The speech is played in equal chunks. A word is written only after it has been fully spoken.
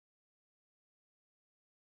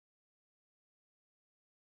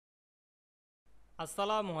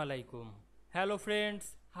Assalamu alaikum. Hello friends,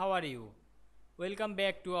 how are you? Welcome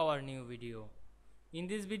back to our new video. In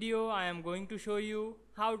this video I am going to show you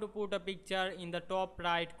how to put a picture in the top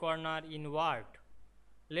right corner in Word.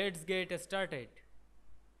 Let's get started.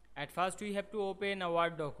 At first we have to open a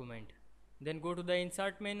Word document. Then go to the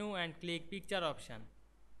insert menu and click picture option.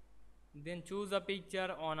 Then choose a picture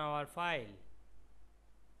on our file.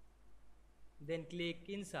 Then click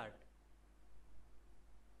insert.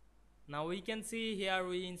 Now we can see here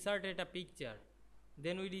we inserted a picture.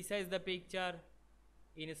 Then we resize the picture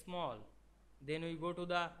in small. Then we go to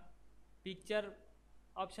the picture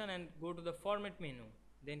option and go to the format menu.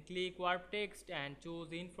 Then click warp text and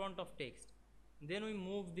choose in front of text. Then we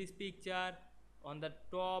move this picture on the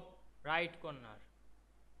top right corner.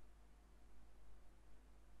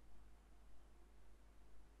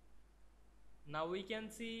 Now we can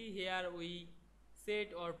see here we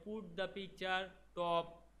set or put the picture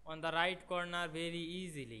top on the right corner very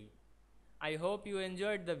easily. I hope you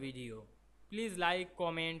enjoyed the video. Please like,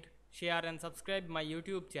 comment, share and subscribe my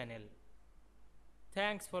YouTube channel.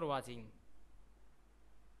 Thanks for watching.